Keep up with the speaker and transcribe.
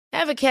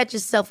Ever catch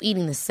yourself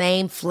eating the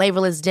same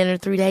flavorless dinner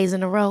 3 days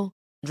in a row?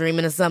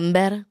 Dreaming of something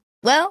better?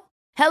 Well,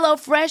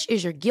 HelloFresh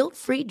is your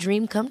guilt-free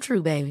dream come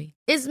true, baby.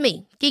 It's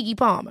me, Keke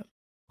Palmer.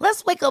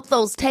 Let's wake up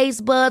those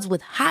taste buds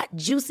with hot,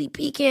 juicy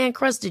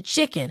pecan-crusted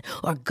chicken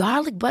or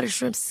garlic butter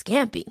shrimp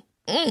scampi.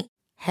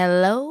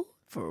 Hello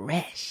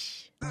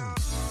Fresh.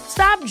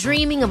 Stop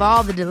dreaming of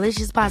all the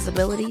delicious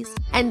possibilities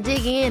and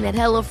dig in at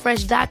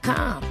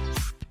HelloFresh.com.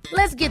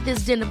 Let's get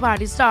this dinner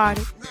party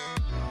started.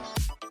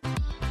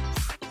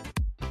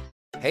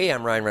 Hey,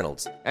 I'm Ryan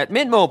Reynolds. At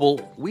Mint Mobile,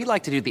 we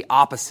like to do the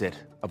opposite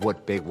of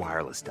what Big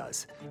Wireless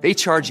does. They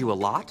charge you a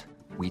lot,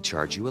 we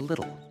charge you a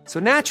little. So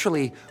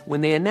naturally,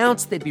 when they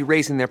announced they'd be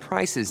raising their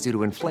prices due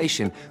to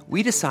inflation,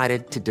 we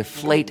decided to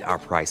deflate our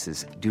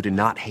prices due to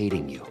not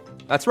hating you.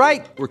 That's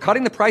right. We're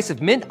cutting the price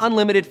of Mint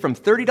Unlimited from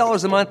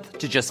 $30 a month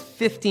to just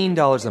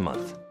 $15 a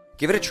month.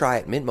 Give it a try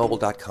at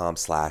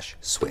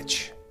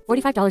mintmobile.com/switch.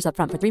 $45 up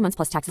front for 3 months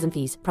plus taxes and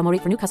fees. Promo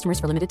rate for new customers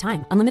for limited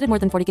time. Unlimited more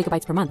than 40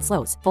 gigabytes per month.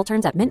 Slows full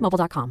terms at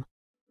mintmobile.com.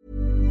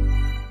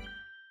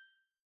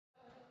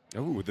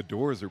 Oh, the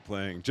Doors are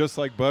playing. Just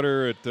Like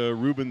Butter at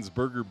Ruben's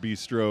Burger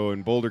Bistro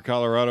in Boulder,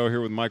 Colorado,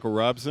 here with Michael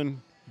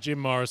Robson. Jim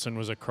Morrison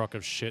was a crock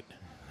of shit.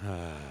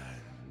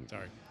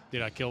 Sorry.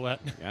 Did I kill that?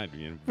 Yeah,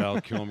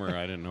 Val Kilmer,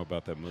 I didn't know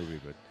about that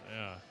movie, but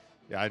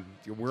Yeah.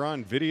 We're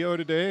on video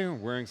today,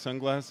 wearing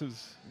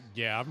sunglasses.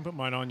 Yeah, I haven't put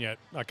mine on yet.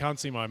 I can't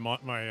see my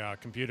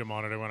computer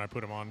monitor when I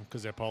put them on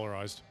because they're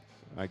polarized.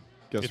 I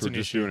guess It's we're an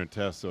just issue. doing a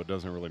test, so it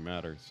doesn't really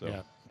matter. So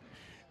Yeah.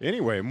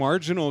 anyway,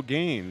 marginal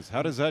gains.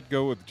 How does that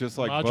go with Just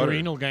Like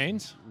Marginal Butter?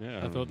 gains?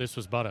 Yeah. I thought this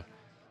was butter.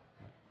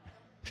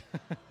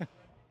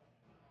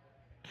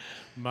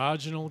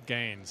 Marginal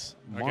gains.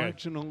 Okay.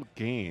 Marginal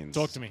gains.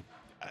 Talk to me.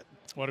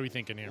 What are we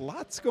thinking here?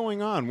 Lots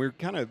going on.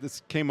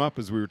 This came up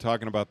as we were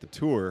talking about the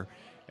tour,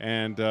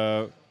 and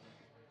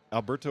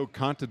Alberto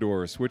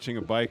Contador switching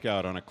a bike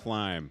out on a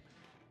climb.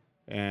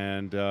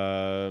 And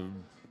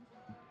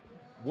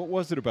what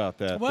was it about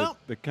that Well-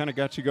 that kind of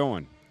got you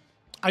going?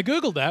 I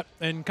Googled that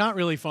and can't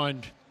really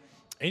find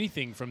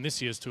anything from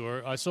this year's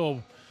tour. I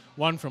saw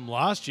one from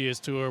last year's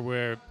tour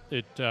where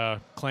it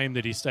claimed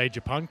that he staged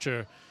a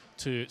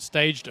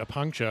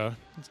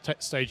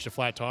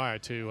flat tire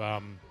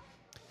to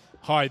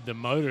hide the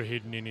motor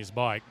hidden in his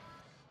bike,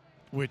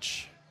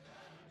 which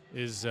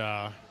is,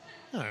 I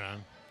don't know.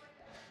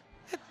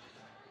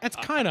 It's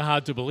kind of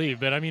hard to believe,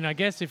 but I mean, I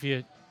guess if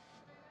you...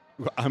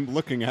 I'm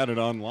looking at it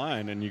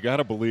online, and you got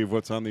to believe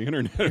what's on the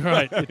internet.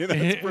 Right. I mean,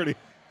 that's pretty...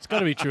 It's got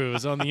to be true. It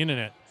was on the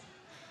internet.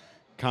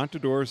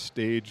 Contador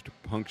staged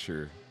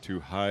puncture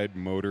to hide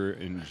motor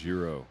in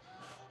Giro.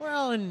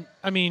 Well, and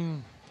I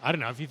mean, I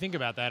don't know. If you think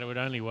about that, it would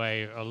only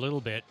weigh a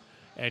little bit.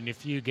 And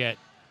if you get,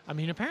 I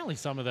mean, apparently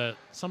some of the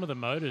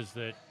motors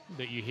that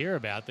you hear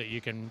about that you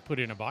can put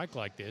in a bike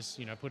like this,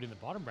 put in the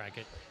bottom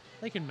bracket,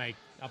 they can make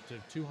up to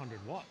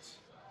 200 watts.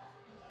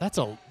 That's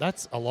a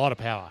lot of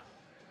power.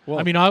 Well,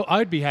 I mean,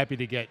 I'd be happy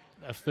to get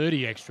a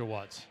 30 extra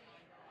watts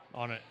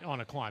on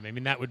a climb. I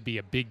mean, that would be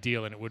a big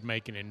deal, and it would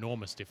make an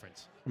enormous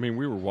difference. I mean,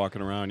 we were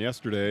walking around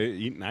yesterday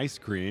eating ice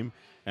cream,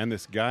 and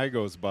this guy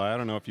goes by. I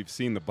don't know if you've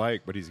seen the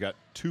bike, but he's got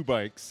two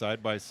bikes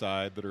side by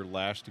side that are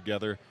lashed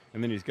together,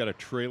 and then he's got a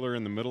trailer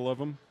in the middle of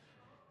them,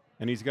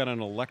 and he's got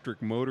an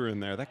electric motor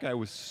in there. That guy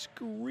was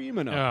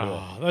screaming uphill.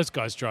 Oh, those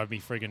guys drive me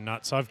friggin'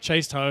 nuts. I've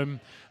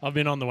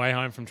been on the way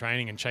home from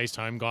training and chased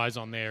home guys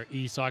on their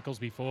e-cycles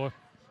before,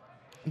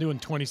 doing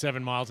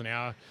 27 miles an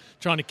hour,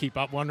 trying to keep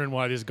up, wondering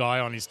why this guy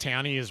on his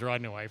townie is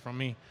riding away from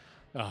me.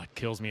 Oh, it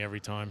kills me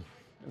every time.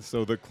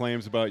 So the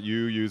claims about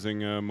you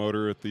using a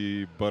motor at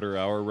the Butter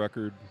Hour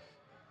record?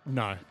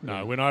 No.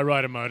 When I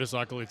ride a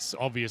motorcycle, it's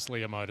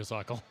obviously a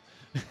motorcycle.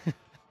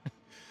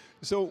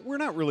 So we're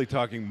not really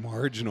talking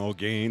marginal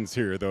gains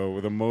here, though,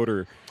 with a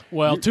motor.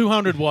 Well,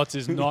 200 watts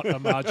is not a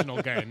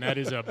marginal gain. That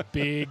is a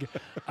big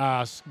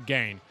ass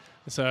gain.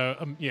 So,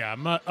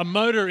 a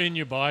motor in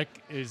your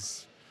bike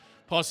is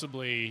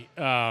possibly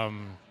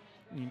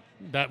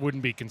that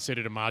wouldn't be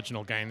considered a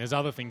marginal gain. There's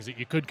other things that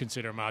you could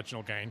consider a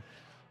marginal gain,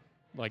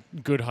 like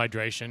good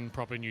hydration,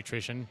 proper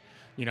nutrition,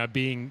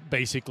 being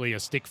basically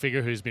a stick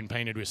figure who's been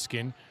painted with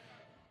skin.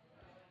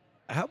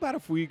 How about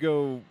if we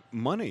go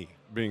money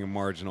being a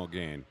marginal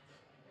gain?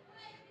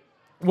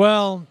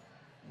 Well,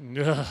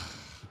 do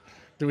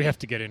we have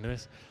to get into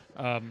this?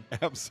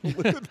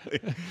 Absolutely.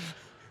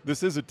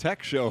 This is a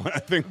tech show, and I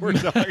think we're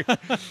talking.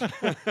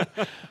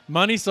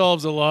 Money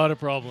solves a lot of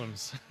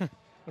problems,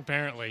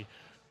 apparently.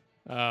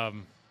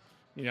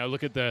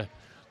 Look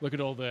at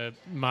all the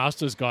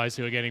Masters guys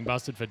who are getting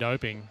busted for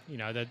doping.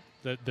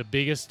 The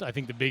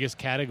biggest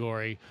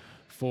category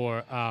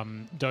for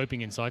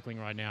doping in cycling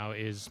right now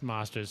is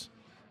Masters.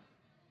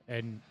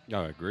 And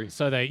I agree.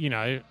 so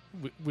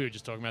we were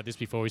just talking about this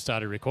before we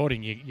started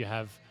recording. You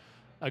have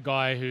a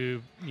guy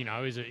who,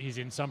 he's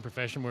in some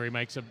profession where he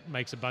makes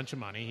a bunch of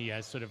money. He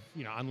has sort of,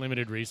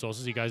 unlimited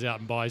resources. He goes out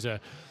and buys a,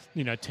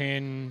 $10,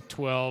 $12,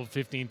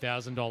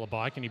 $15,000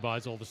 bike, and he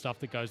buys all the stuff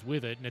that goes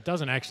with it. And it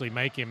doesn't actually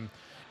make him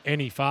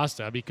any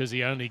faster because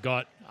he only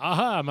got,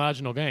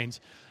 marginal gains.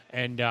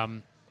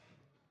 And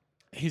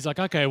he's like,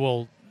 okay,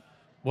 well,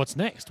 what's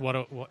next?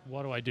 What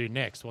do I do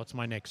next? What's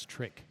my next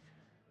trick?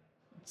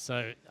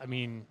 So, I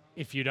mean,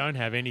 if you don't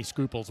have any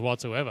scruples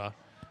whatsoever,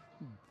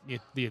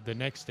 the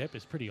next step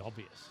is pretty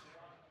obvious.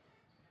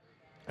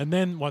 And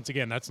then, once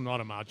again, that's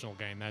not a marginal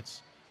gain.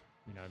 That's,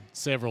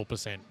 several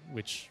percent,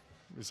 which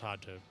is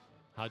hard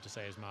to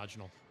say is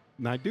marginal.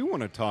 Now, I do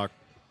want to talk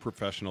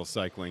professional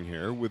cycling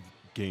here with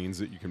gains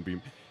that you can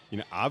be,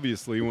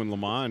 obviously when Le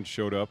Mans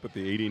showed up at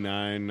the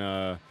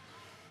 89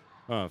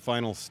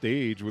 final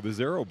stage with the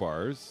Zero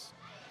bars,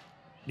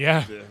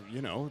 yeah,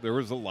 there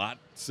was a lot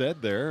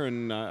said there,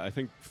 and I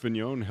think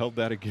Fignon held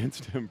that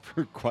against him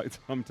for quite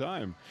some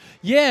time.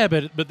 Yeah,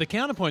 but the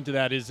counterpoint to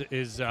that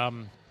is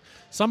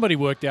somebody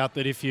worked out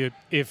that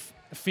if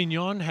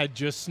Fignon had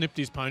just snipped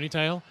his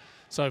ponytail,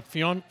 so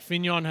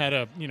Fignon had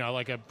a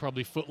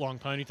probably foot-long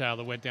ponytail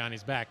that went down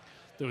his back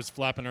that was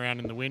flapping around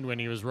in the wind when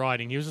he was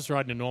riding. He was just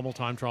riding a normal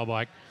time trial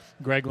bike.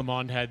 Greg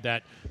LeMond had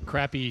that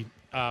crappy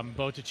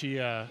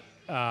Botticia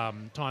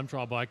time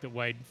trial bike that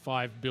weighed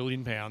 5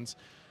 billion pounds,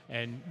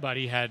 but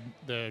he had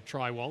the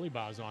Tri-Wally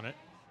bars on it.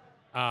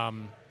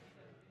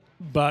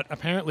 But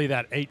apparently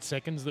that 8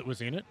 seconds that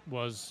was in it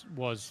was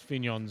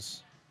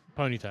Fignon's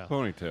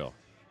ponytail.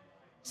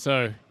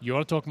 So you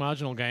want to talk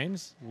marginal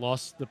gains?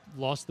 Lost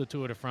the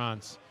Tour de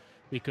France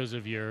because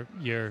of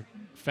your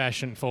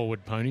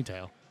fashion-forward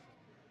ponytail.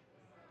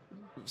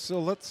 So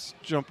let's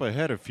jump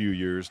ahead a few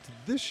years to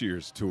this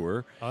year's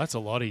tour. Oh, that's a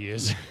lot of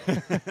years.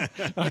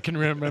 I can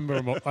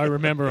remember them. I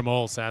remember them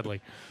all,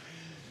 sadly.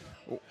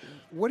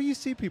 What do you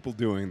see people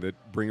doing that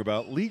bring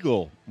about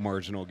legal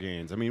marginal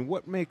gains? I mean,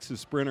 what makes a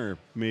sprinter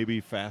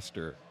maybe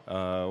faster?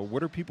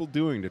 What are people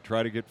doing to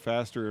try to get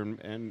faster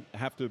and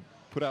have to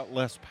put out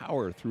less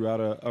power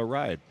throughout a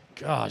ride?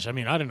 Gosh, I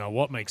mean, I don't know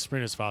what makes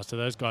sprinters faster.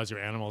 Those guys are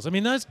animals. I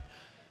mean,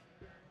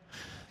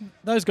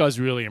 those guys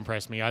really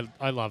impress me.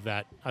 I love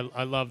that.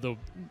 I love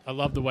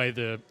the way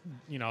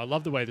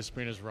the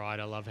sprinters ride.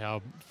 I love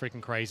how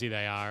freaking crazy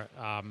they are.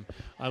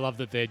 I love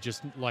that they're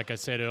just, like I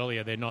said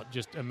earlier, they're not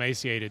just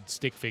emaciated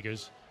stick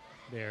figures.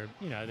 They're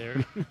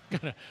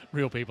kind of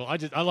real people.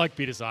 I like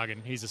Peter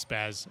Sagan. He's a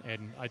spaz,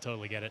 and I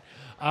totally get it.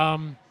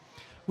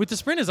 With the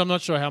sprinters, I'm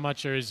not sure how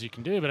much there is you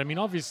can do, but I mean,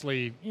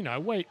 obviously,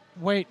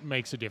 weight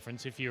makes a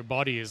difference. If your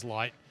body is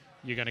light,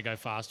 you're going to go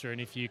faster. And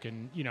if you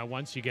can,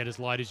 once you get as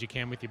light as you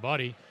can with your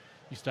body,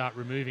 you start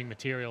removing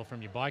material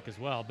from your bike as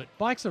well. But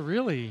bikes are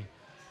really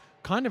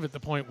kind of at the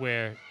point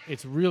where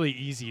it's really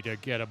easy to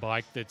get a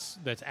bike that's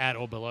at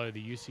or below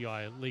the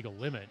UCI legal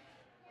limit.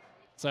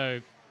 So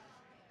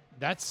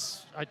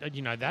that's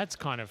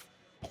kind of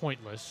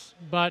pointless,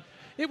 but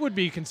it would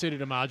be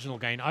considered a marginal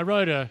gain. I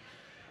rode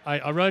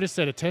a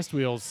set of test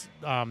wheels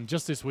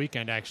just this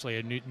weekend, actually.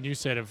 A new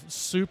set of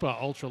super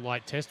ultra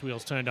light test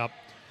wheels turned up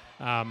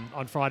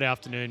on Friday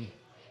afternoon.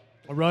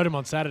 I rode them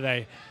on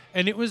Saturday,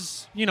 and it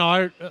was,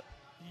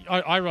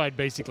 I ride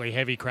basically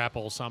heavy crap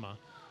all summer,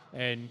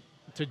 and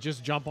to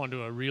just jump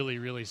onto a really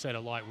light set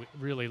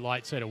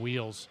of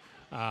wheels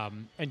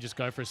and just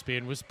go for a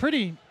spin was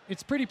pretty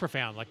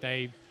profound. Like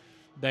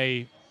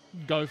they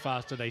go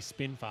faster, they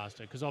spin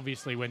faster, because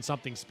obviously when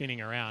something's spinning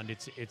around,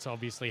 it's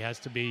obviously has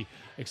to be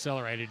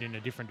accelerated in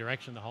a different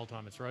direction the whole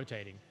time it's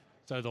rotating.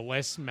 So the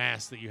less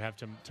mass that you have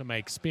to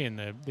make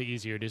spin, the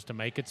easier it is to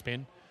make it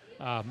spin.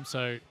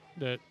 So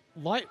the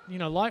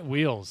light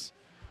wheels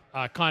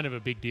are kind of a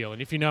big deal.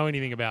 And if you know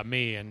anything about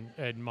me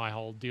and my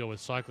whole deal with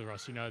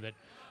cyclocross, you know that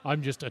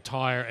I'm just a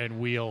tire and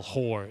wheel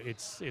whore.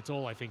 It's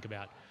all I think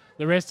about.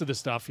 The rest of the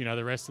stuff,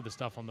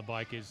 on the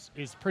bike is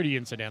pretty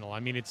incidental. I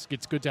mean, it's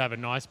good to have a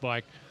nice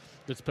bike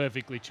that's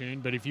perfectly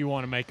tuned, but if you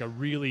want to make a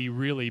really,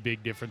 really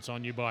big difference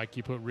on your bike,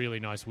 you put really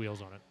nice wheels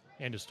on it.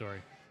 End of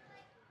story.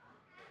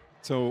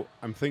 So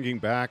I'm thinking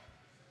back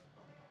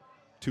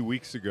 2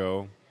 weeks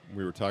ago,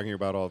 we were talking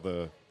about all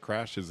the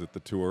crashes at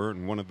the tour,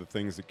 and one of the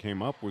things that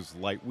came up was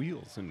light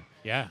wheels. And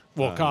yeah,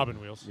 well,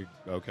 carbon wheels.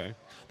 Okay.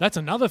 That's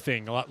another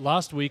thing.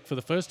 Last week, for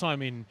the first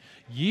time in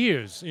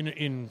years,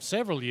 in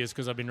several years,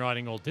 because I've been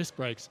riding all disc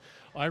brakes,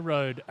 I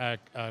rode a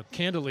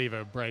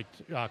cantilever brake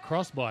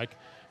cross bike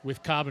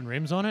with carbon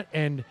rims on it,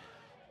 and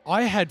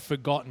I had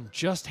forgotten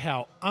just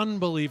how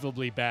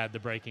unbelievably bad the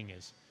braking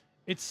is.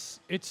 It's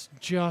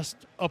just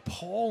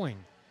appalling.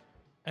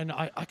 And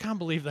I can't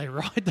believe they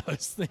ride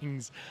those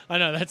things. I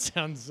know that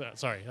sounds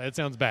that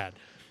sounds bad,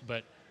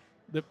 but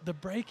the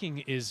braking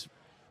is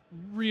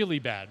really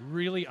bad,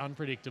 really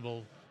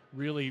unpredictable,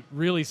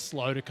 really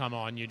slow to come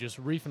on. You're just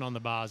reefing on the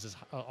bars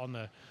on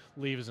the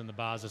levers and the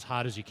bars as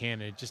hard as you can,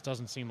 and it just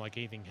doesn't seem like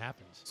anything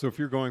happens. So if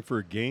you're going for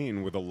a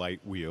gain with a light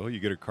wheel, you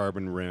get a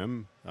carbon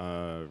rim,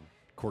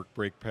 cork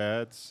brake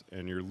pads,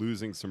 and you're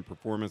losing some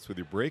performance with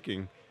your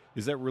braking.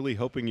 Is that really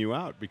helping you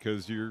out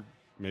because you're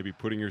maybe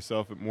putting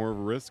yourself at more of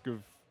a risk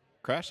of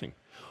crashing?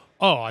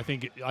 Oh, I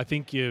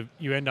think you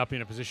end up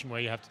in a position where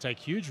you have to take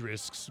huge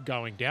risks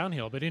going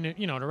downhill. But in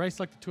a race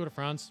like the Tour de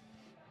France,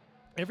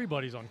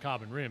 everybody's on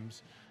carbon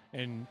rims,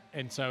 and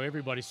so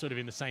everybody's sort of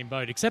in the same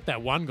boat, except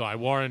that one guy,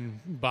 Warren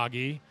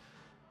Barguil.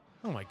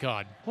 Oh my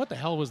God, what the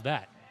hell was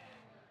that?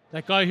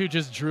 That guy who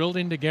just drilled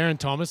into Geraint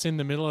Thomas in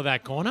the middle of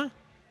that corner?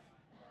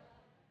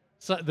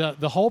 So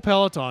the whole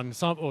peloton,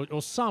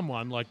 or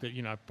someone like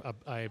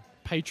a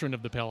patron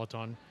of the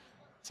peloton,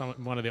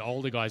 one of the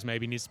older guys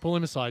maybe needs to pull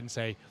him aside and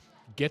say,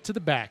 "Get to the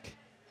back,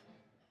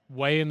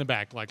 way in the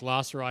back, like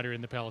last rider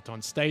in the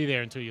peloton. Stay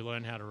there until you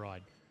learn how to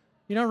ride.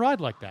 You don't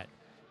ride like that."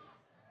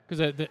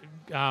 Because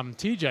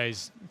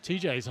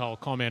TJ's whole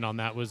comment on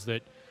that was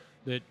that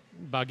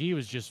Buggy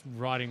was just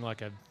riding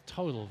like a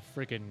total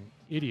freaking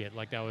idiot,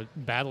 like they were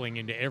battling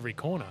into every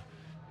corner.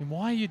 And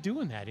why are you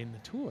doing that in the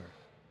Tour?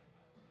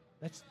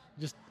 That's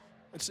just,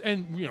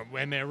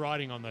 when they're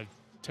riding on the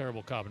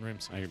terrible carbon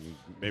rims.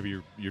 Maybe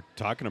you're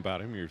talking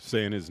about him. You're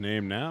saying his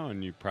name now,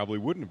 and you probably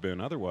wouldn't have been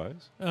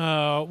otherwise.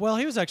 Well,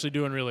 he was actually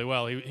doing really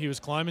well. He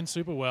was climbing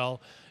super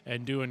well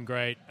and doing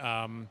great.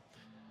 And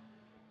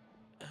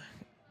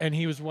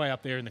he was way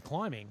up there in the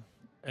climbing.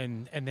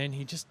 And then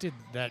he just did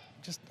that,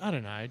 I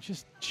don't know,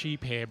 just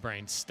cheap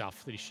harebrained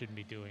stuff that he shouldn't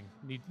be doing.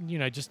 He,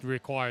 just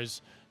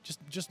requires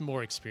just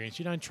more experience.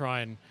 You don't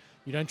try and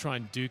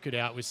duke it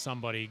out with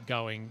somebody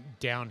going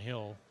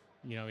downhill,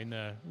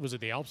 was it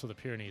the Alps or the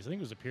Pyrenees? I think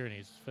it was the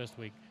Pyrenees first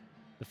week,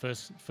 the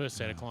first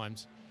set of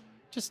climbs.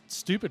 Just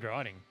stupid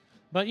riding.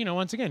 But,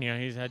 once again,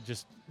 he's had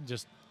just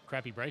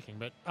crappy braking.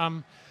 But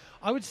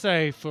I would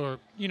say for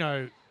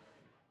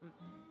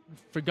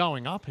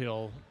going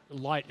uphill,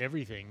 light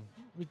everything,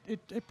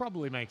 it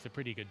probably makes a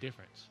pretty good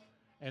difference.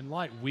 And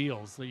light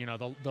wheels,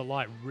 the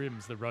light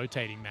rims, the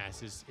rotating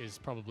mass is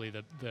probably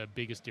the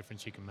biggest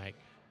difference you can make.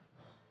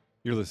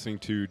 You're listening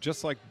to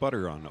Just Like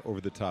Butter on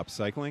Over the Top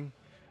Cycling.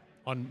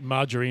 On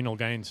Margarinal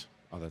Gains.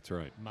 Oh, that's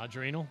right.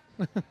 Margarinal?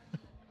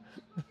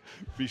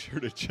 Be sure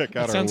to check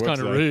out that our website. Sounds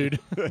kind of rude.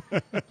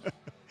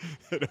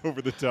 At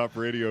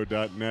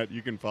overthetopradio.net.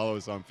 You can follow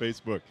us on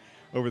Facebook,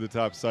 Over the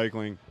Top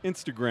Cycling,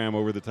 Instagram,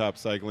 Over the Top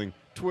Cycling,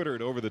 Twitter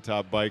at Over the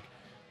Top Bike.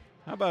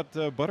 How about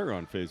Butter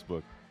on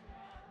Facebook?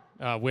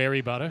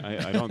 Wary Butter.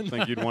 I don't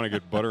think you'd want to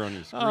get butter on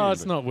your screen. Oh,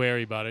 it's not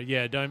Wary Butter.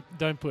 Yeah,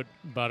 don't put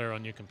butter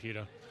on your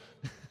computer.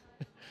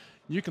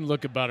 You can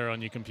look at butter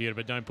on your computer,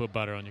 but don't put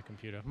butter on your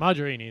computer.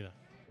 Margarine either.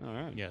 All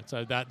right. Yeah,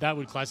 so that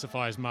would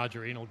classify as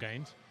margarinal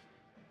gains.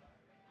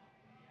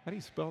 How do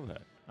you spell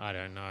that? I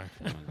don't know.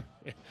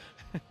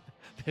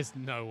 There's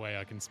no way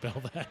I can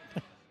spell that.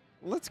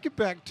 Let's get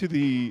back to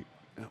the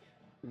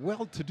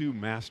well-to-do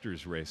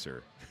masters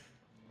racer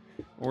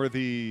or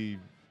the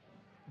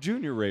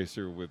junior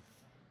racer with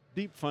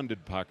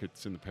deep-funded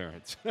pockets in the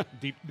parents.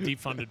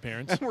 Deep-funded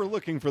parents. And we're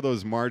looking for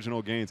those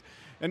marginal gains.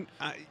 And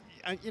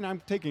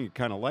I'm taking it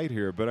kind of light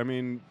here, but I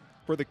mean,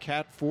 for the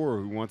Cat 4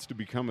 who wants to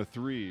become a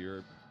 3,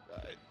 or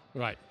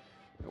right.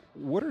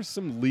 What are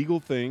some legal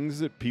things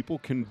that people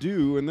can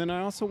do? And then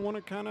I also want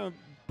to kind of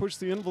push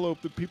the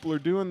envelope that people are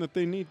doing that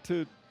they need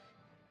to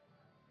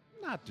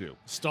not do.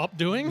 Stop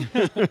doing?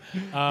 But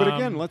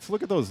again, let's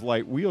look at those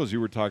light wheels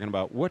you were talking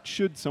about. What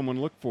should someone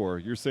look for?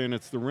 You're saying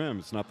it's the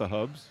rims, not the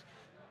hubs?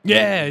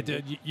 Yeah,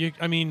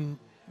 I mean,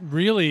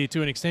 really,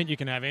 to an extent, you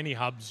can have any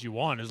hubs you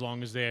want as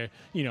long as they're,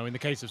 in the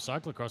case of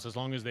cyclocross, as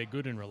long as they're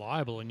good and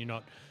reliable and you're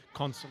not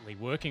constantly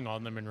working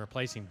on them and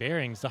replacing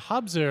bearings. The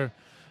hubs are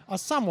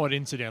somewhat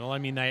incidental. I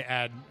mean, they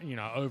add,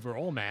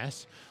 overall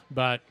mass,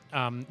 but,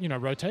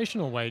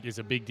 rotational weight is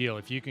a big deal.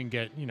 If you can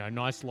get,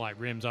 nice light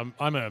rims.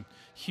 I'm a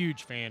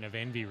huge fan of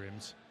Envy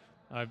rims.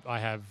 I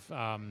have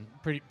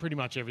pretty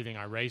much everything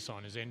I race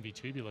on is Envy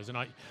tubulars, and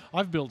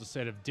I've built a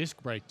set of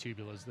disc brake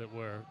tubulars that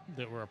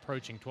were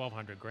approaching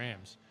 1,200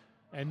 grams,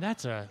 and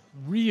that's a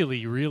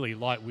really, really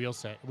light wheel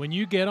set. When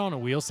you get on a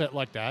wheel set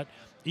like that,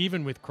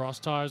 even with cross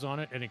tires on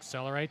it and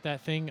accelerate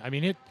that thing, I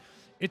mean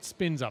it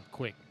spins up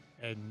quick.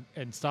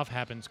 And stuff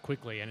happens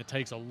quickly, and it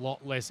takes a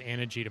lot less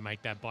energy to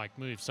make that bike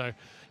move. So,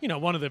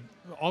 one of the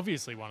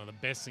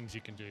best things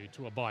you can do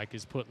to a bike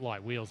is put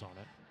light wheels on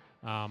it.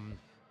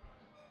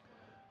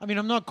 I mean,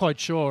 I'm not quite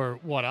sure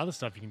what other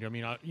stuff you can do. I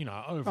mean,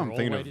 overall I'm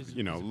thinking weight of, is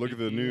look at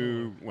the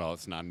new, well,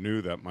 it's not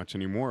new that much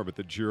anymore, but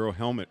the Giro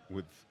helmet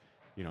with,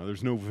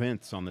 there's no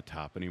vents on the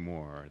top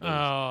anymore. Oh,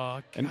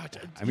 God.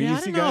 I mean, you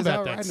see guys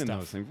out riding in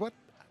those things. What?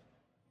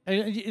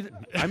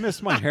 I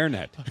miss my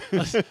hairnet.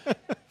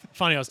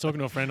 Funny, I was talking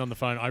to a friend on the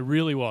phone. I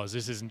really was.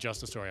 This isn't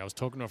just a story. I was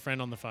talking to a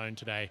friend on the phone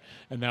today,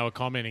 and they were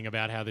commenting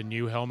about how the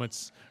new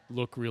helmets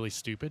look really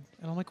stupid.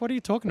 And I'm like, what are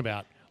you talking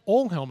about?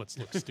 All helmets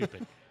look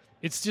stupid.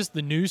 It's just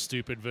the new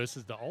stupid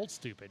versus the old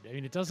stupid. I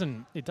mean, it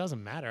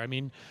doesn't matter. I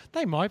mean,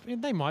 they might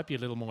be a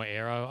little more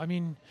aero. I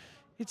mean,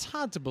 it's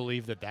hard to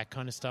believe that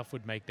kind of stuff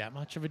would make that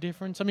much of a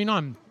difference. I mean,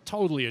 I'm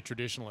totally a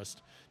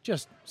traditionalist.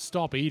 Just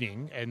stop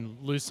eating and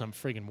lose some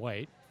friggin'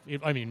 weight.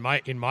 In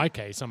my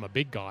case, I'm a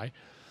big guy.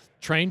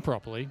 Train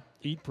properly,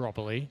 eat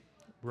properly,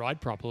 ride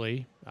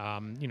properly,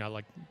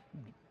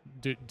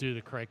 do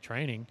the correct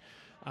training,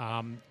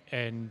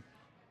 and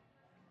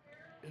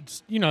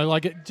it's,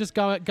 just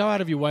go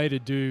out of your way to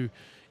do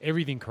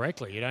everything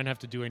correctly. You don't have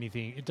to do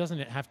anything. It doesn't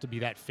have to be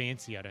that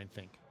fancy, I don't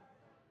think.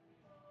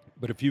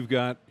 But if you've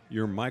got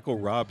your Michael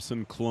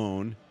Robson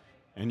clone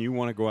and you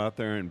want to go out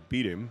there and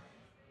beat him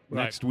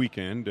next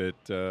weekend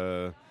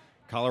at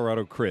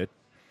Colorado Crit,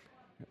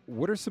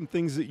 what are some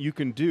things that you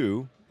can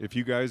do if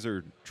you guys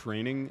are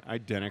training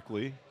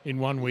identically, In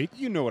 1 week.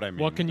 you know what I mean.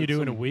 What can you It's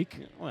do in a week?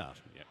 Well,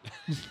 yeah.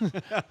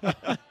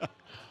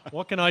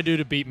 What can I do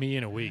to beat me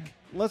in a week?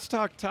 Let's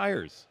talk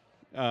tires.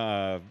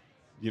 I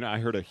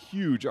heard a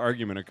huge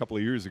argument a couple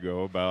of years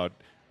ago about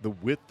the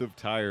width of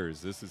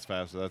tires. This is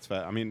fast, that's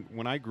fast. I mean,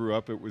 when I grew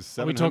up, it was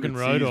Are we 700 talking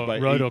road Cs or by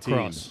road 18. or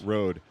cross?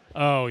 Road.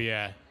 Oh,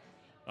 yeah.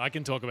 I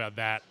can talk about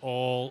that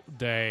all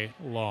day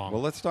long.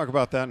 Well, let's talk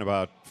about that in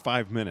about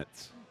 5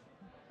 minutes.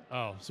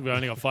 Oh, so we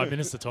only got 5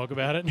 minutes to talk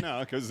about it? No,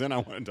 because then I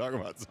want to talk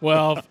about something.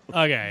 Well,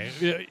 okay.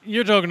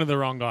 You're talking to the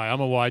wrong guy. I'm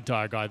a wide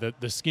tire guy. The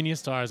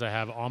skinniest tires I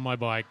have on my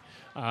bike,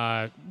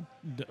 I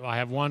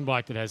have one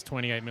bike that has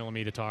 28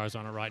 millimeter tires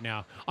on it right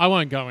now. I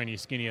won't go any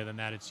skinnier than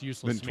that. It's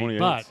useless Than to me.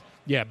 28s.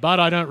 But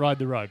I don't ride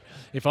the road.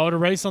 If I were to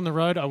race on the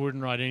road, I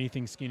wouldn't ride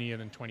anything skinnier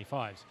than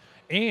 25s.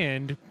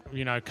 And,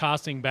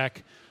 casting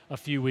back a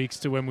few weeks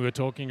to when we were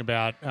talking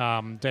about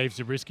Dave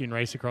Zabriskie and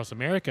Race Across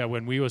America,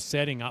 when we were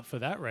setting up for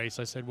that race,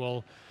 I said,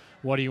 well,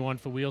 what do you want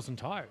for wheels and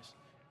tires?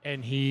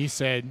 And he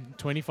said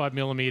 25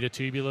 millimeter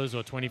tubulars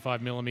or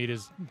 25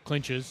 millimeters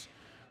clinchers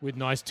with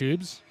nice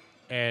tubes,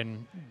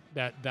 and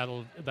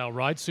they'll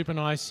ride super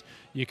nice.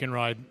 You can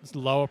ride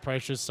lower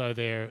pressures, so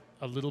they're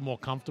a little more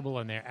comfortable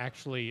and they're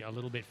actually a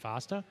little bit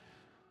faster.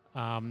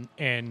 Oh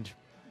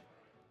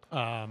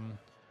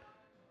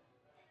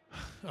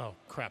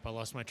crap! I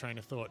lost my train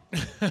of thought.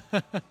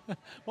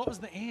 What was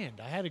the and?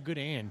 I had a good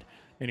and.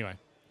 Anyway,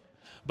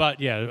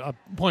 but yeah,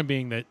 point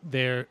being that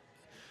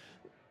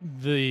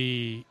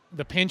the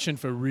penchant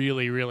for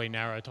really, really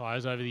narrow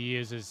tires over the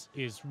years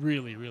is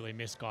really, really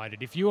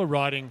misguided. If you are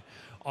riding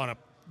on a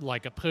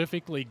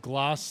perfectly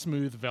glass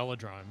smooth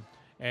velodrome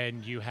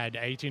and you had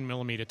 18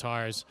 millimeter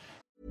tires.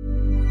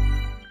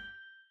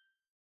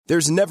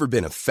 There's never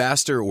been a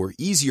faster or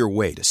easier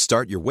way to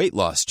start your weight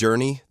loss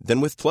journey than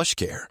with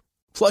PlushCare.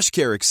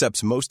 PlushCare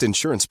accepts most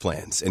insurance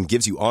plans and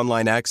gives you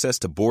online access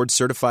to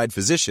board-certified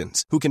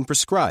physicians who can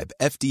prescribe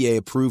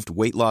FDA-approved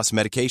weight loss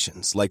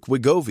medications like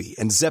Wegovy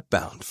and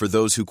Zepbound for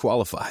those who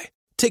qualify.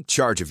 Take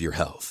charge of your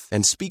health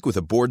and speak with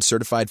a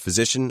board-certified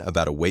physician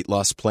about a weight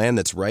loss plan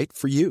that's right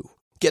for you.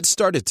 Get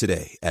started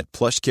today at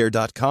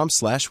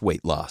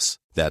plushcare.com/weight loss.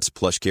 That's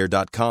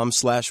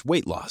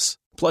plushcare.com/weight loss.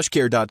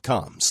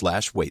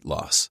 plushcare.com/weight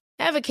loss.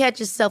 Ever catch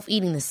yourself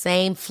eating the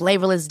same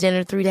flavorless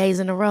dinner 3 days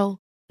in a row?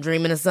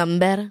 Dreaming of something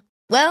better?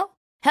 Well,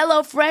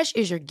 HelloFresh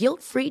is your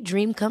guilt-free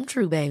dream come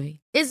true, baby.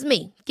 It's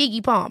me,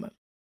 Keke Palmer.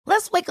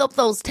 Let's wake up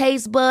those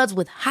taste buds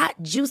with hot,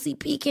 juicy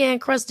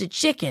pecan-crusted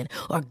chicken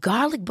or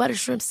garlic butter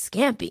shrimp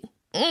scampi.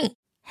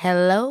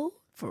 Hello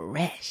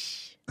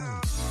Fresh.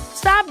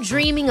 Stop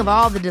dreaming of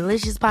all the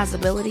delicious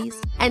possibilities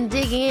and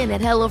dig in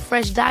at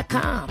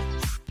HelloFresh.com.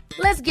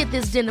 Let's get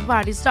this dinner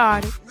party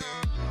started.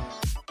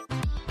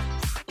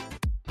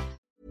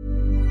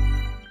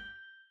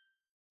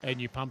 And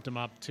you pumped them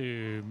up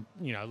to,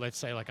 let's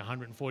say like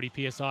 140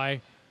 PSI,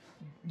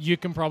 you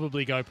can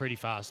probably go pretty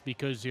fast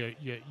because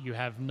you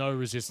have no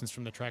resistance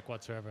from the track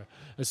whatsoever.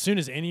 As soon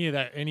as any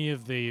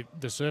of the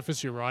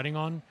surface you're riding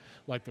on,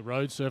 like the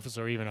road surface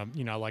or even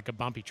like a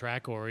bumpy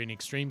track, or in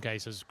extreme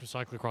cases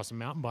cyclocross and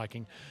mountain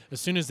biking, as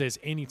soon as there's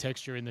any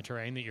texture in the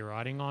terrain that you're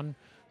riding on,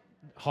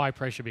 high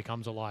pressure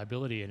becomes a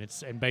liability,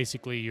 and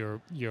basically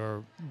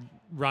you're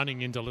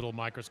running into little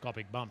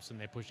microscopic bumps and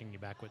they're pushing you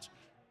backwards.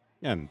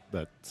 And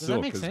that Does that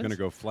silk make is sense? going to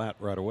go flat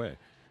right away.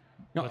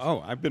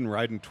 No, I've been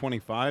riding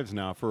 25s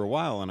now for a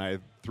while, and I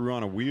threw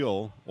on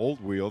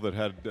old wheel that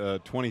had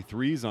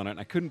 23s on it, and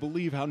I couldn't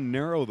believe how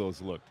narrow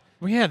those looked.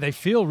 Well, yeah, they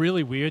feel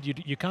really weird.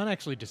 You can't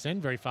actually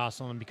descend very fast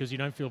on them because you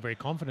don't feel very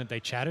confident. They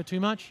chatter too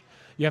much.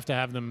 You have to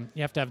have them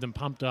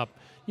pumped up,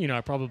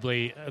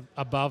 probably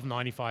above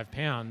 95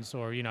 pounds,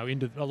 or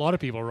into a lot of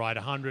people ride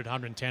 100,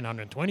 110,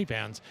 120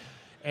 pounds,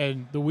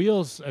 and the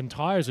wheels and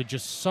tires are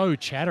just so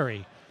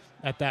chattery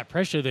at that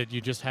pressure that you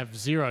just have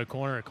zero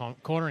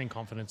cornering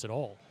confidence at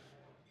all.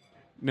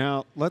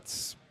 Now,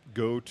 let's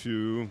go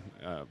to,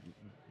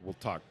 we'll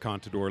talk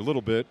Contador a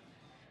little bit.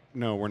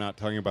 No, we're not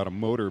talking about a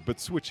motor,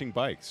 but switching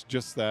bikes.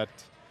 Just that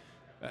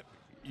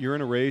you're in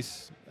a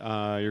race,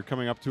 you're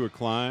coming up to a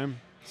climb,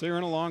 say you're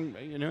in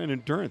an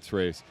endurance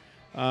race.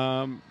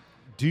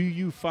 Do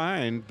you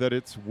find that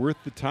it's worth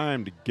the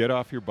time to get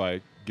off your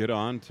bike, get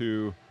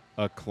onto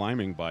a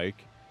climbing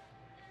bike,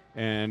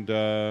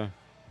 and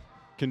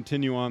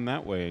continue on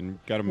that way, and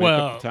got to make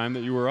up the time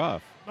that you were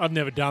off? I've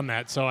never done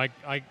that, so I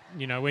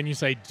when you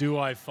say do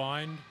I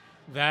find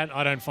that,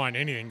 I don't find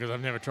anything because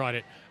I've never tried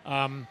it.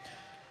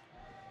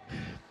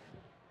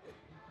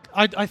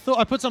 I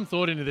put some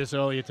thought into this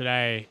earlier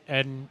today,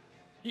 and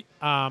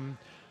the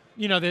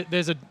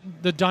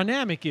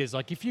dynamic is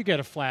like if you get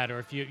a flat, or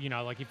if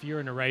if you're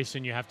in a race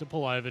and you have to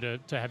pull over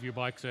to have your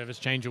bike service,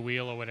 change a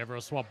wheel or whatever,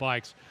 or swap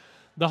bikes.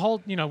 The whole,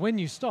 when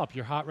you stop,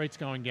 your heart rate's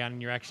going down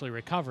and you're actually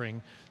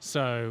recovering.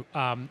 So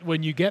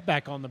when you get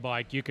back on the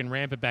bike, you can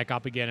ramp it back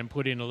up again and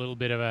put in a little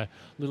bit of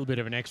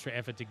an extra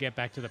effort to get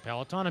back to the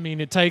peloton. I mean,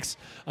 it takes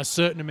a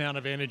certain amount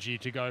of energy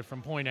to go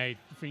from point A,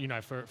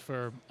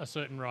 for a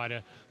certain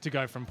rider to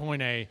go from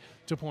point A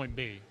to point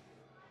B.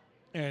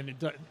 and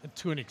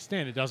to an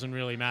extent, it doesn't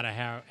really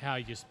matter how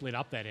you split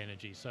up that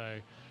energy. So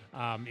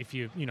if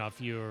you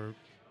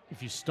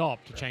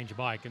stop to change your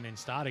bike and then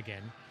start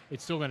again,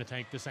 it's still going to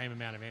take the same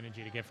amount of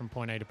energy to get from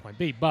point A to point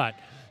B. But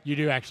you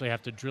do actually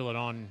have to drill it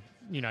on.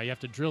 You have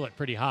to drill it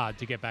pretty hard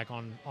to get back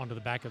onto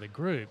the back of the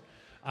group.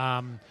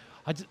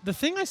 The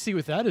thing I see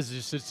with that is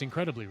just it's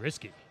incredibly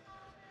risky.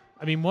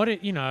 I mean, what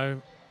if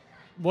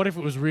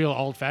it was real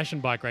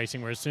old-fashioned bike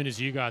racing where as soon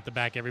as you go at the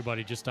back,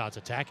 everybody just starts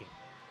attacking?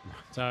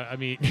 So, I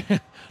mean,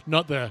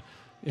 not the...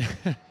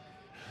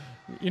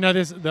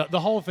 there's the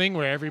whole thing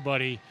where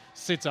everybody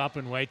sits up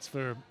and waits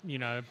for,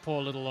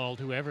 poor little old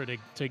whoever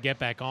to get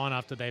back on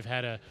after they've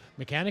had a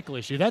mechanical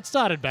issue. That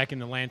started back in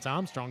the Lance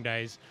Armstrong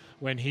days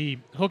when he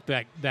hooked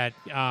that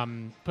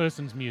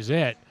person's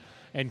musette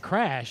and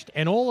crashed,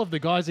 and all of the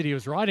guys that he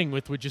was riding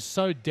with were just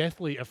so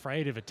deathly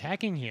afraid of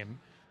attacking him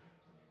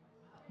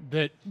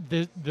that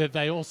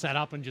they all sat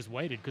up and just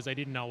waited because they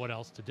didn't know what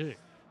else to do.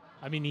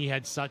 I mean, he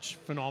had such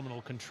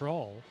phenomenal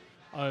control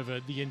over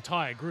the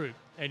entire group,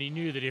 and he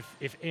knew that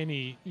if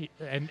any,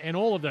 and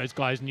all of those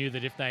guys knew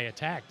that if they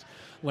attacked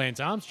Lance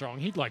Armstrong,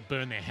 he'd like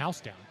burn their house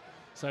down.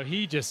 So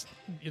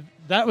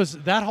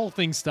that whole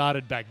thing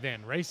started back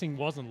then. Racing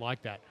wasn't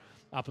like that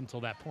up until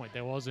that point.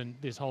 There wasn't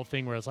this whole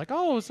thing where it's like,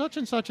 oh, such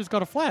and such has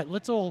got a flat.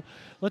 Let's all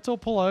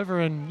pull over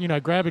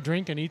and grab a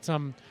drink and eat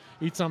some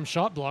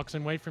shot blocks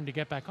and wait for him to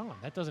get back on.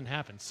 That doesn't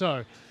happen.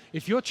 So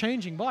if you're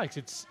changing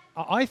bikes,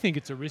 I think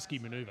it's a risky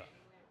maneuver.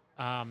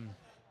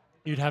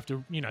 You'd have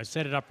to,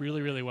 set it up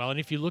really, really well. And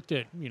if you looked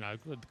at,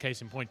 the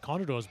case in point,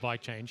 Contador's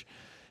bike change,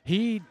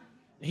 he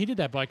did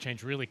that bike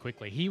change really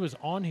quickly. He was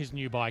on his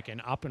new bike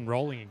and up and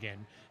rolling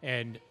again.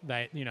 And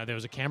there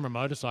was a camera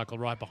motorcycle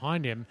right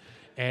behind him,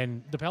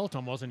 and the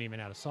peloton wasn't even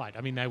out of sight.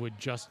 I mean, they were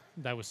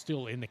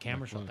still in the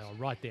camera shot. They were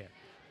right there.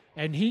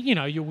 And he,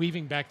 you're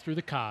weaving back through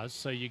the cars,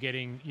 so you're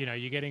getting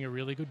a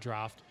really good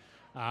draft.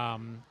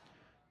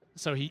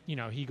 So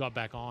he got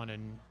back on,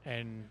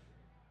 and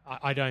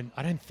I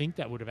don't think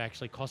that would have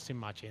actually cost him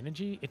much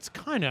energy. It's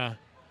kind of,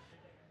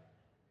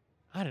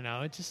 I don't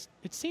know.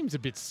 It seems a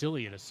bit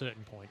silly at a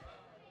certain point,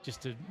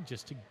 just to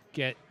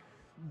get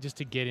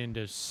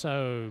into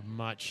so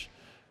much,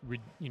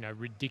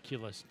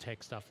 ridiculous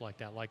tech stuff like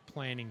that, like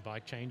planning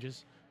bike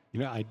changes.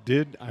 I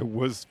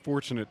was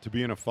fortunate to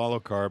be in a follow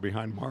car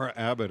behind Mara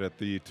Abbott at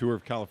the Tour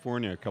of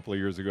California a couple of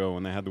years ago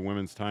when they had the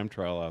women's time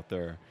trial out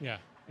there. Yeah.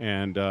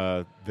 And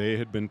they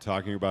had been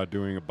talking about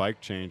doing a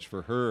bike change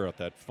for her at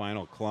that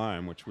final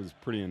climb, which was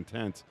pretty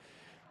intense.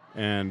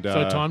 And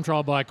so time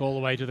trial bike all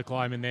the way to the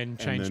climb and then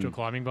change to a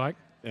climbing bike?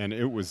 And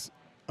it was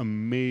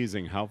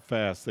amazing how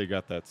fast they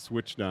got that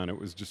switch done. It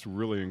was just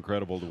really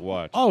incredible to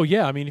watch. Oh,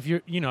 yeah. I mean, if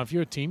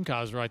your team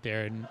car's right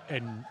there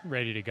and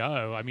ready to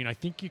go, I mean, I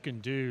think you can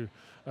do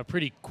a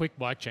pretty quick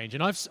bike change.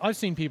 And I've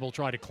seen people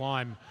try to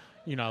climb,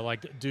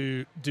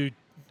 do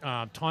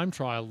time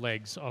trial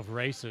legs of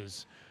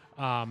races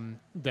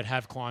that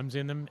have climbs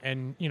in them,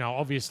 and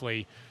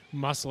obviously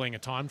muscling a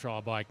time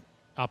trial bike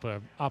up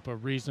a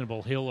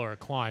reasonable hill or a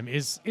climb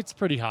it's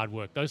pretty hard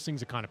work. Those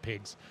things are kind of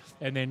pigs,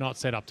 and they're not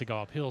set up to go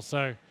uphill.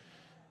 So,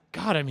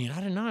 God, I mean,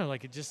 I don't know.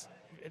 Like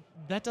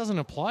that doesn't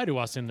apply to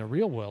us in the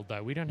real world,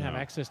 though. We don't have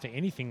access to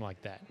anything like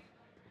that.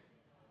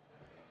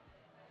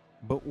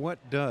 But what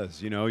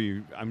does?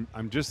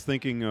 I'm just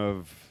thinking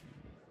of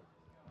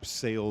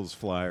sales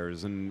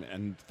flyers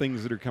and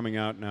things that are coming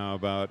out now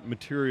about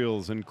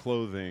materials and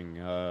clothing.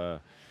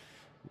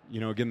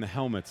 Again, the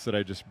helmets that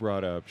I just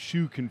brought up,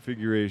 shoe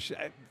configuration.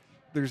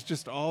 There's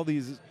just all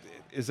these.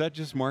 Is that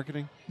just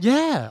marketing?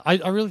 Yeah,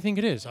 I really think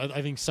it is.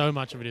 I think so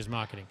much of it is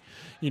marketing.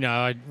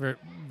 I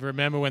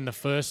remember when the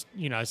first,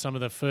 some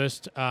of the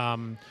first,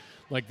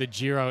 like the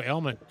Giro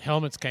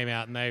helmets came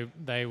out, and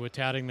they were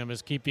touting them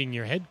as keeping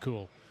your head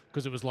cool,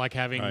 because it was like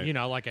having,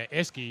 like a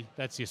esky.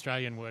 That's the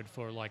Australian word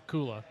for like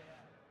cooler.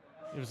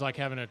 It was like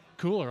having a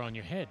cooler on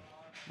your head.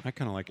 I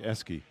kind of like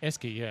esky.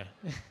 Esky, yeah.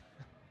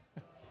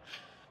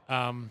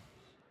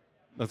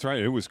 That's right.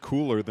 It was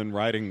cooler than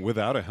riding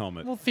without a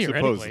helmet. Well,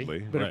 theoretically, supposedly,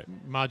 but right?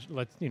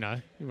 You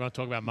want to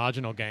talk about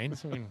marginal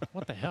gains? I mean,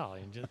 what the hell?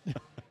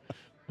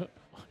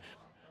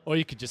 Or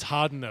you could just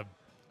harden them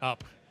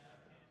up.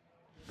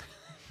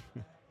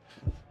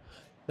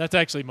 That's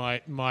actually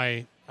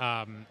my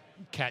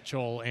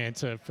catch-all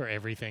answer for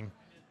everything.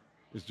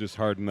 It's just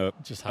harden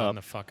up. Just harden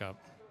the fuck up.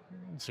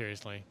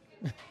 Seriously.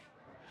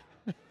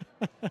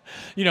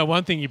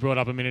 One thing you brought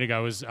up a minute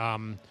ago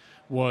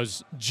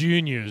was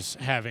juniors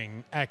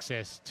having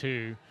access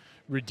to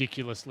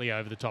ridiculously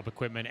over-the-top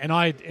equipment.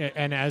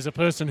 And as a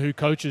person who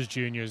coaches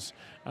juniors,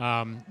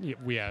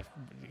 we are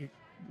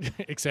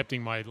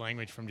accepting my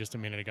language from just a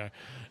minute ago.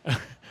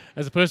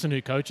 As a person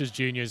who coaches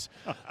juniors,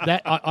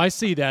 that I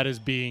see that as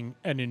being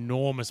an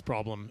enormous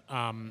problem.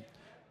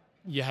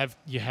 You have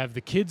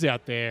the kids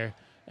out there,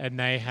 and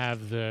they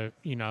have the,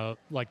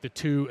 like the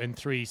 2 and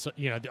 3. So,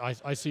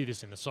 I see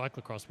this in the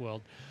cyclocross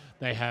world.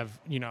 They have,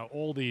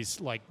 all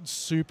these like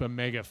super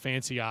mega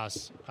fancy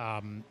ass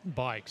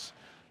bikes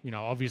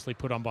obviously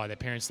put on by their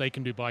parents. They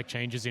can do bike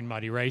changes in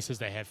muddy races.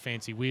 They have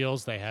fancy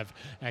wheels. They have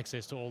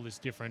access to all this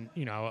different,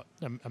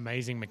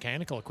 amazing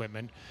mechanical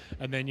equipment.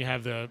 And then you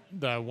have the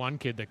one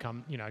kid that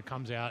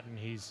comes out and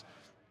he's,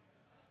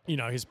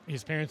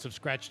 his parents have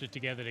scratched it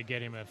together to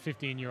get him a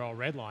 15-year-old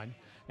Redline.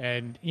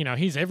 And,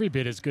 he's every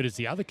bit as good as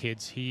the other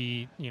kids.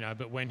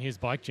 But when his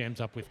bike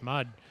jams up with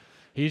mud,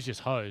 he's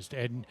just hosed.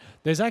 And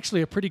there's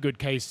actually a pretty good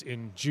case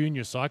in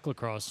junior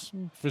cyclocross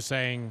for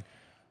saying,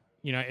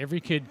 every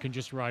kid can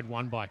just ride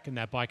one bike, and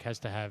that bike has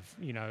to have,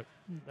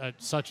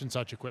 such and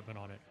such equipment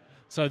on it.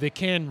 So there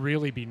can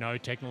really be no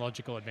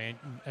technological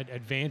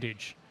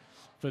advantage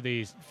for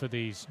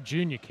these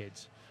junior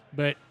kids.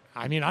 But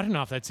I mean, I don't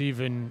know if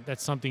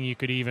that's something you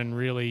could even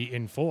really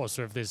enforce,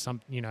 or if there's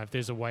if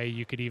there's a way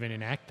you could even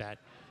enact that.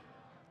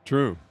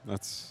 True.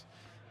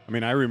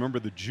 I remember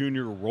the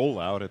junior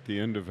rollout at the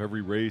end of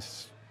every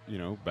race,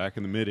 back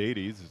in the mid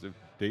 '80s. To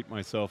date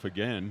myself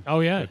again.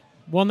 Oh yeah. But,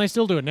 well, and they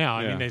still do it now.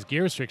 I Yeah. mean, there's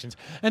gear restrictions.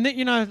 And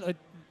then,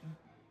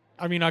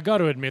 I got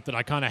to admit that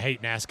I kind of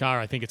hate NASCAR.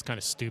 I think it's kind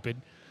of stupid.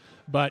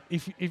 But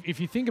if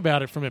you think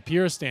about it from a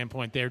pure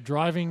standpoint, they're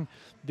driving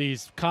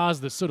these cars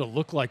that sort of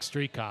look like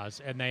street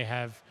cars, and they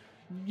have,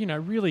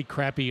 really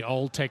crappy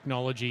old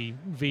technology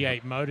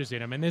V8 motors in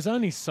them. And there's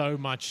only so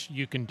much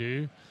you can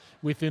do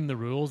within the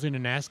rules in a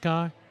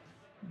NASCAR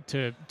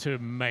to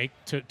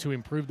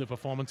improve the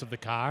performance of the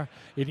car.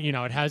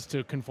 It has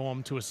to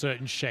conform to a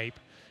certain shape.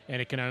 And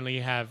it can only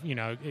have,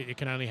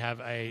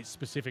 a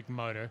specific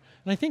motor.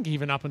 And I think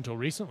even up until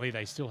recently,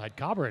 they still had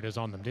carburetors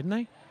on them, didn't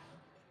they?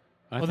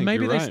 I Well, think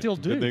maybe you're they right. do.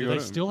 Did Do they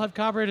still have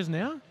carburetors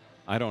now?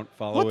 I don't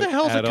follow What the it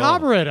hell's a at all.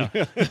 carburetor?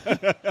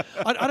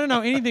 I don't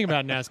know anything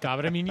about NASCAR,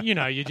 but I mean,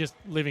 you're just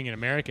living in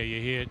America.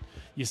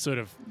 You sort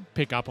of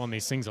pick up on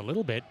these things a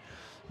little bit.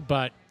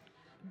 But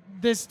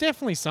there's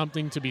definitely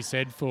something to be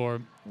said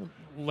for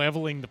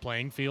leveling the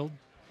playing field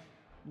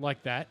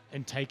like that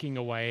and taking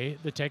away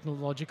the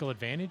technological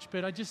advantage.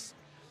 But I just,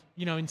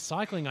 in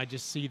cycling, I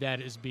just see that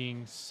as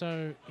being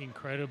so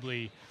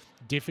incredibly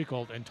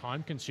difficult and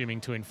time consuming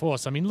to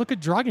enforce. I mean, look at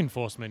drug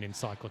enforcement in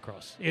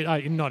cyclocross.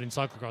 Not in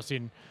cyclocross,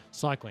 in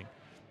cycling.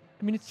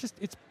 I mean,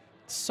 it's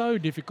so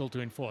difficult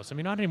to enforce. I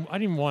mean, I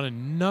didn't want to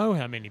know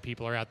how many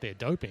people are out there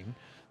doping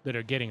that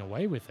are getting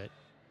away with it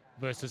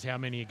versus how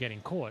many are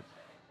getting caught.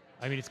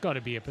 I mean, it's got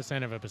to be a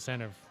percent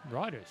of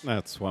riders.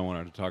 That's why I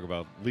wanted to talk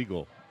about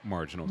legal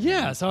marginal gain.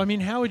 Yeah, so I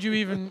mean, how would you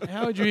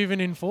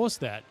even enforce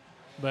that?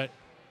 But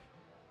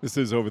This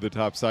is Over the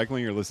Top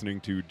Cycling. You're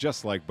listening to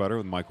Just Like Butter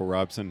with Michael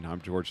Robson.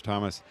 I'm George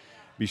Thomas.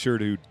 Be sure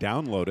to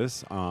download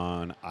us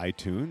on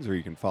iTunes, or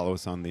you can follow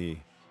us on the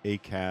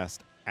Acast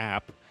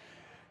app.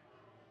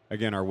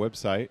 Again, our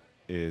website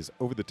is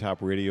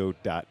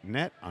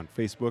overthetopradio.net. On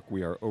Facebook,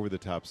 we are Over the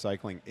Top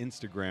Cycling.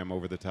 Instagram,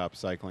 Over the Top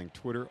Cycling.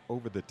 Twitter,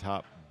 Over the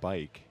Top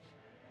Bike.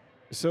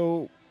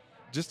 So,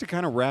 just to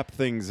kind of wrap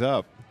things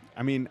up,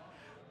 I mean,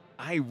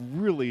 I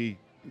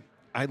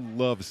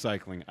love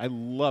cycling. I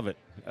love it.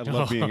 I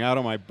love being out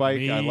on my bike.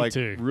 Me I like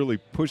too. really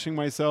pushing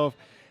myself.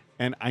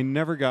 And I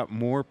never got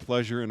more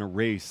pleasure in a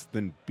race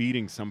than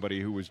beating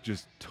somebody who was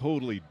just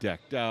totally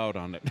decked out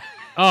on it.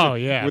 oh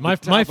yeah, With my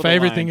the top of the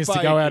favorite line thing is to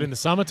bike. go out in the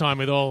summertime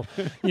with all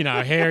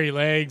hairy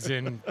legs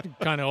and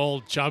kind of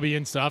all chubby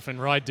and stuff,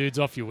 and ride dudes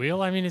off your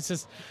wheel. I mean, it's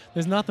just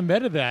there's nothing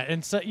better than that.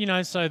 And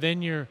so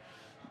then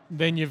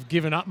you've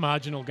given up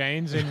marginal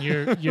gains, and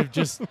you've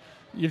just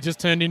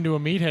turned into a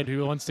meathead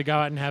who wants to go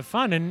out and have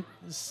fun. And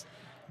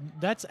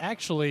that's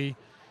actually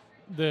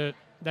the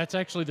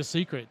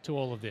secret to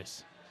all of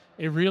this.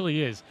 It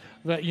really is.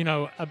 But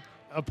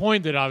a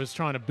point that I was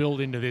trying to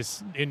build into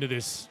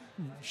this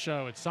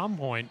show at some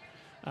point,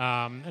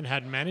 and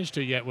hadn't managed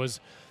to yet, was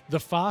the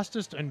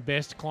fastest and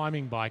best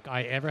climbing bike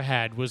I ever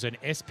had was an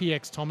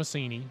SPX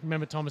Tomasini.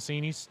 Remember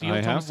Tomasini? Steel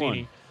I have Tomasini.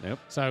 one. Yep.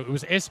 So it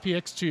was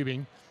SPX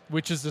tubing,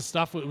 which is the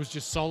stuff that was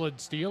just solid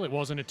steel. It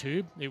wasn't a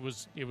tube. It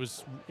was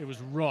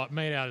rod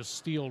made out of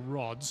steel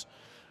rods.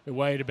 It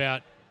weighed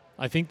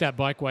I think that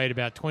bike weighed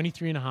about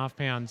 23.5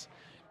 pounds,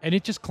 and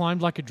it just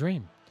climbed like a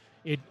dream.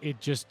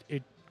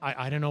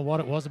 I don't know what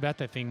it was about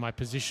that thing. My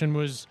position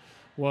was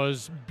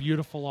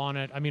beautiful on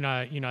it. I mean,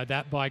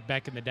 that bike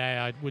back in the day,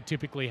 I would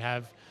typically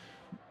have,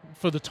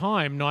 for the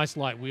time, nice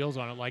light wheels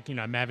on it, like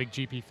Mavic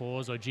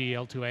GP4s or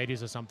GL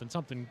 280s or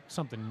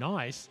something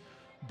nice.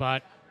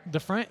 But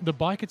the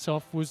bike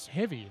itself was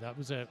heavy. That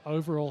was an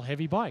overall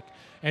heavy bike,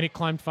 and it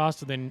climbed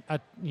faster than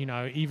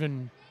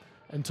even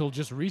until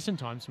just recent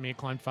times for me. It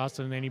climbed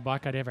faster than any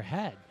bike I'd ever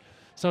had.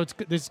 So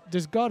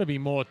there's got to be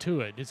more to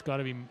it. It's got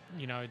to be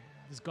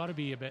there's got to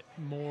be a bit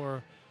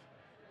more.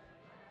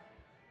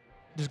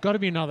 There's got to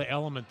be another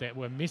element that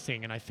we're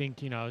missing, and I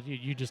think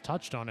you just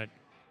touched on it.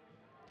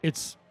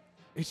 It's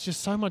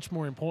just so much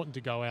more important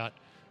to go out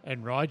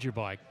and ride your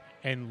bike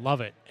and love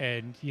it,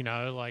 and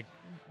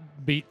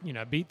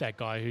beat that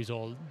guy who's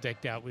all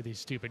decked out with his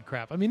stupid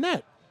crap. I mean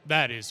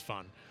that is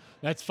fun.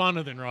 That's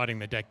funner than riding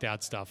the decked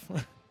out stuff.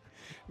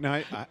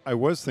 Now, I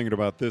was thinking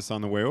about this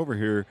on the way over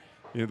here.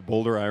 The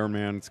Boulder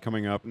Ironman is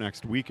coming up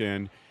next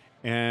weekend,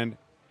 and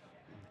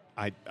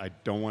I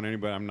don't want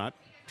anybody, I'm not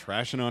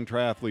trashing on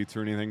triathletes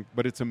or anything,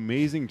 but it's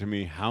amazing to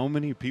me how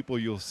many people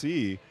you'll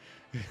see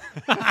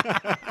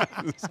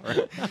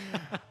sorry,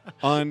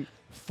 on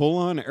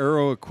full-on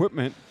aero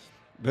equipment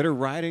that are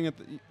riding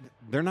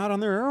they're not on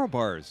their aero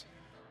bars.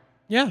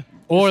 Yeah.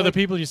 Or the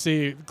people you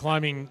see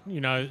climbing,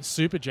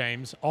 Super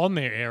James on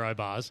their aero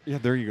bars. Yeah,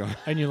 there you go.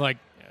 And you're like,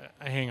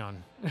 hang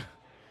on.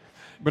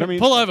 But I mean,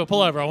 pull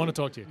over. I want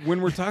to talk to you. When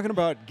we're talking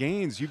about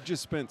gains, you've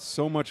just spent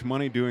so much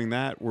money doing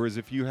that. Whereas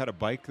if you had a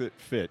bike that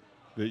fit,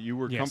 that you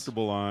were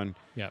comfortable on,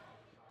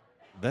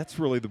 that's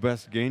really the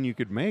best gain you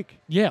could make.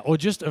 Yeah, or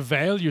just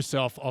avail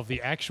yourself of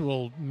the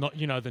actual,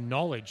 the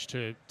knowledge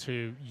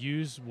to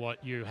use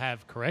what you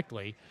have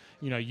correctly.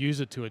 Use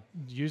it to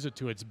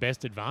its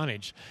best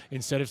advantage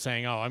instead of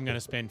saying, "Oh, I'm going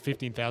to spend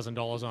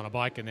 $15,000 on a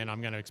bike and then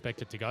I'm going to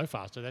expect it to go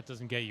faster." That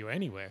doesn't get you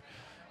anywhere.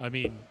 I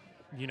mean,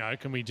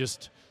 can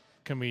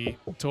we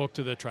talk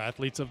to the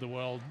triathletes of the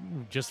world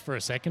just for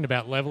a second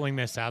about leveling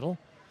their saddle?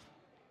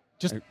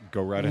 Just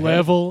go right ahead.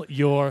 Level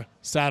your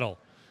saddle.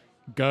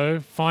 Go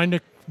find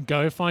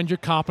your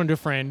carpenter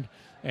friend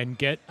and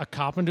get a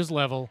carpenter's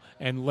level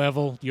and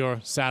level your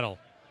saddle.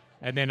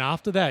 And then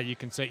after that, you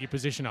can set your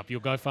position up. You'll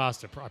go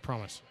faster, I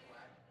promise.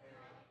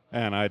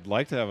 And I'd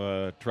like to have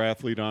a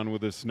triathlete on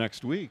with us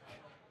next week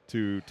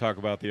to talk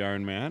about the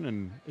Ironman.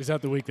 And is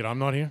that the week that I'm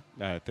not here?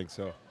 I think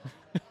so.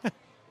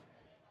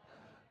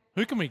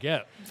 Who can we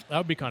get? That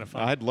would be kind of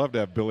fun. I'd love to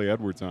have Billy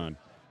Edwards on.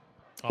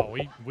 Oh,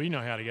 we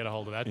know how to get a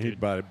hold of that dude.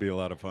 It'd be a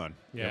lot of fun.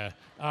 Yeah.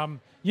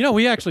 Yep.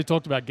 We actually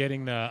talked about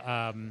getting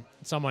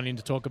someone in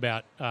to talk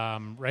about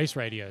race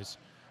radios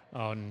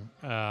on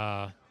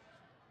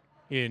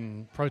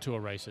in Pro Tour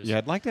races. Yeah,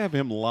 I'd like to have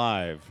him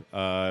live.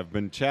 I've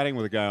been chatting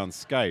with a guy on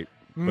Skype,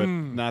 but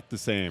not the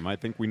same. I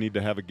think we need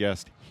to have a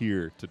guest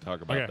here to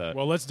talk about that.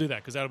 Well, let's do that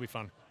because that'll be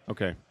fun.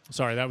 Okay.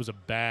 Sorry, that was a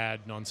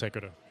bad non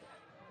sequitur.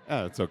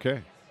 It's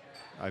okay.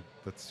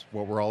 That's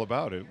what we're all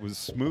about. It was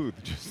smooth,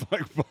 just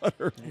like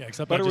butter. Yeah,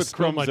 except butter I just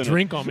spilled my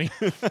drink on me.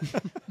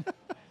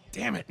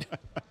 Damn it.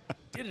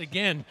 Did it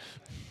again.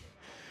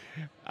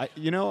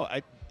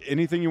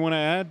 Anything you want to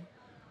add?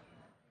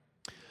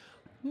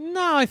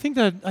 No, I think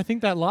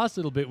that last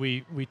little bit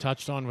we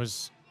touched on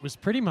was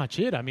pretty much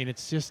it. I mean,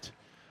 it's just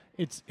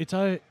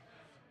I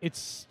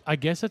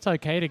guess it's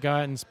okay to go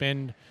out and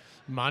spend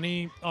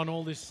money on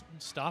all this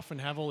stuff and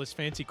have all this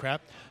fancy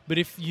crap, but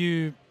if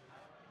you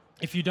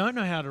don't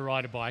know how to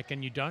ride a bike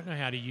and you don't know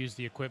how to use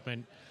the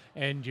equipment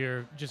and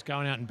you're just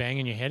going out and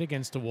banging your head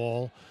against a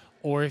wall,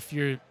 or if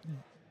you're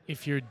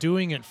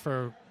doing it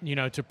for,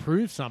 to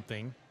prove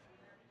something,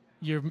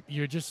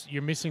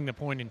 you're missing the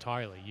point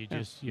entirely.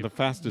 The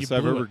fastest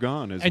I've ever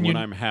gone is when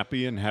I'm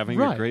happy and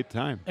having a great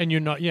time. And you're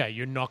not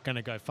going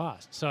to go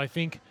fast. So I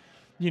think,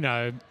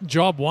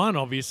 job one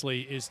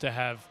obviously is to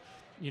have,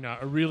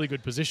 a really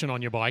good position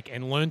on your bike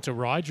and learn to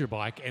ride your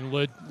bike and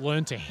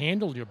learn to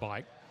handle your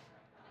bike.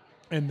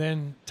 And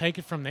then take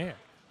it from there.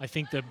 I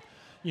think the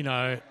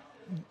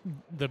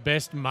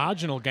best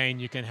marginal gain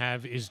you can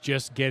have is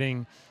just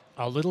getting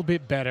a little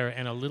bit better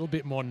and a little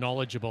bit more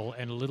knowledgeable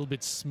and a little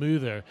bit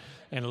smoother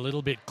and a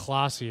little bit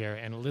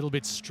classier and a little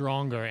bit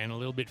stronger and a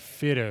little bit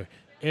fitter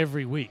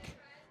every week.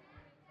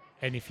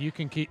 And if you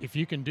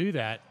can do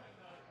that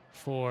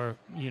for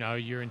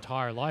your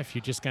entire life,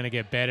 you're just going to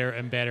get better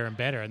and better and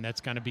better, and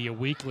that's going to be a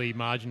weekly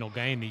marginal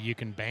gain that you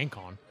can bank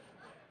on.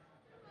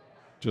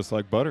 Just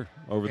like butter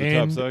over the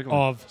top cycle.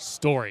 Of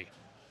story.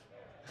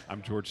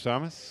 I'm George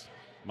Thomas.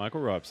 Michael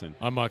Robson.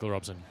 I'm Michael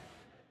Robson.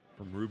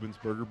 From Rubens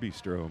Burger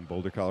Bistro in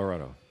Boulder,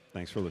 Colorado.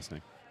 Thanks for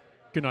listening.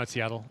 Good night,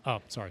 Seattle.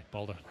 Oh, sorry,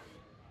 Boulder.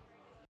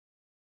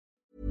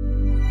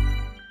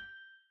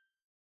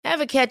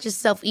 Ever catch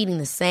yourself eating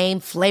the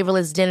same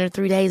flavorless dinner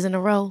 3 days in a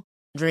row?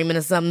 Dreaming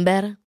of something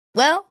better?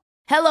 Well,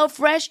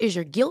 HelloFresh is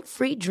your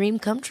guilt-free dream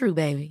come true,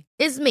 baby.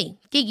 It's me,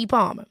 Keke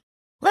Palmer.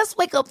 Let's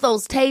wake up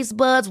those taste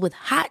buds with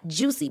hot,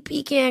 juicy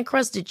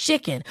pecan-crusted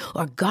chicken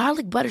or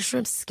garlic butter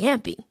shrimp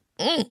scampi.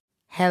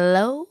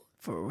 Hello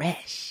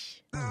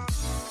Fresh.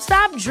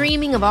 Stop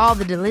dreaming of all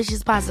the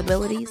delicious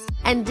possibilities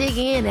and dig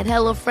in at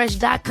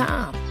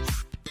HelloFresh.com.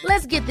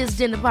 Let's get this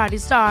dinner party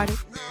started.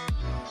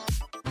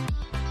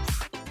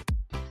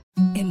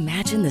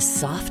 Imagine the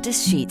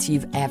softest sheets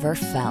you've ever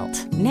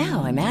felt.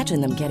 Now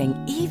imagine them getting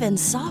even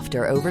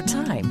softer over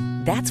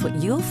time. That's what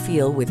you'll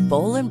feel with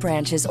Boll &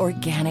 Branch's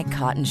organic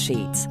cotton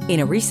sheets. In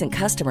a recent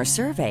customer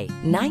survey,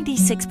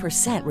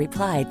 96%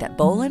 replied that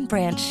Boll &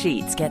 Branch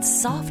sheets get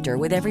softer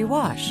with every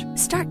wash.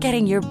 Start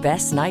getting your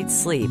best night's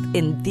sleep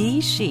in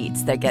these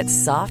sheets that get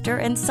softer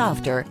and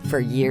softer for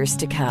years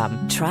to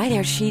come. Try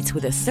their sheets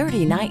with a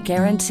 30-night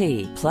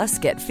guarantee. Plus,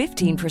 get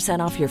 15%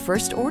 off your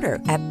first order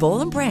at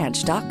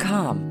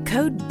bollandbranch.com.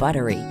 Code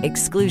BUTTERY.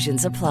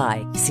 Exclusions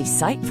apply. See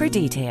site for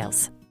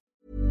details.